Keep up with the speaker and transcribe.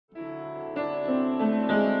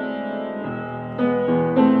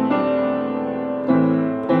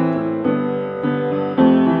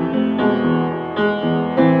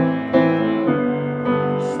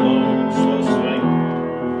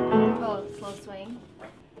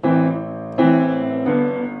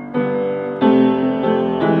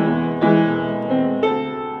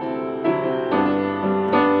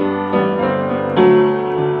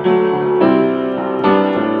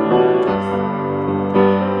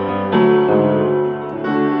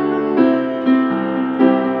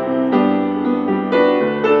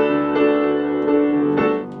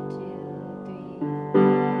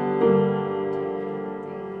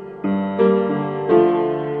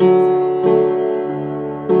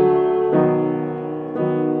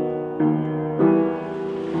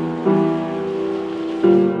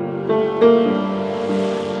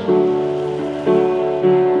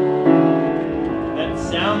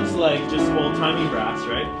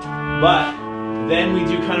But then we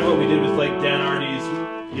do kind of what we did with like Dan Arnie's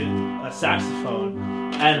saxophone,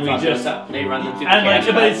 and we just they run them through the and like,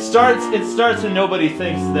 cash but it starts and nobody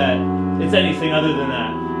thinks that it's anything other than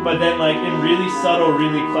that. But then like in really subtle,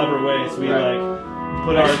 really clever ways, we like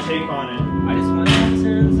put our take on it. I just want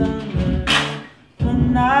Lanterns under the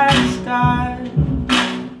night sky.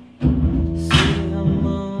 See the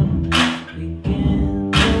moon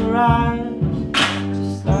begin to rise,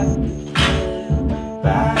 just like the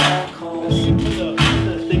back home.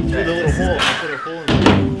 The thing through the little hole. I put a hole in it.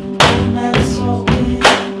 That's what we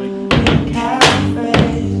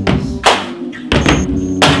cafes.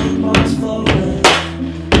 Boats floating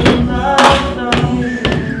in the night.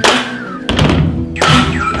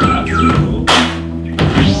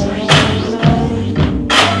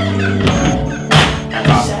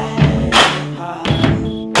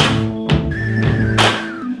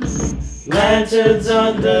 Lanterns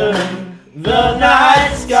under the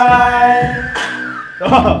night sky.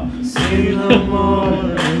 Oh. See the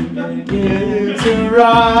morning begin to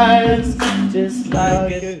rise, just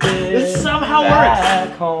like it did This somehow back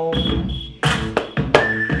works. home.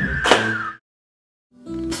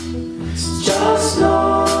 It's just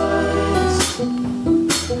noise.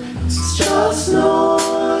 It's just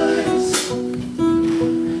noise.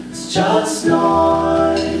 It's just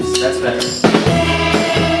noise. That's better.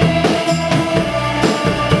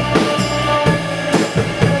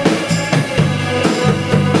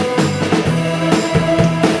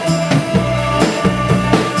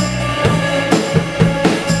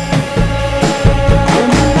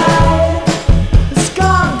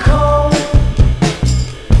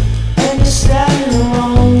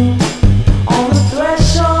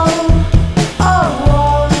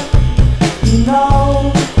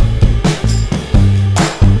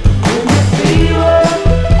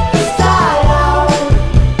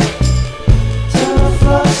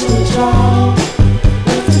 Strong.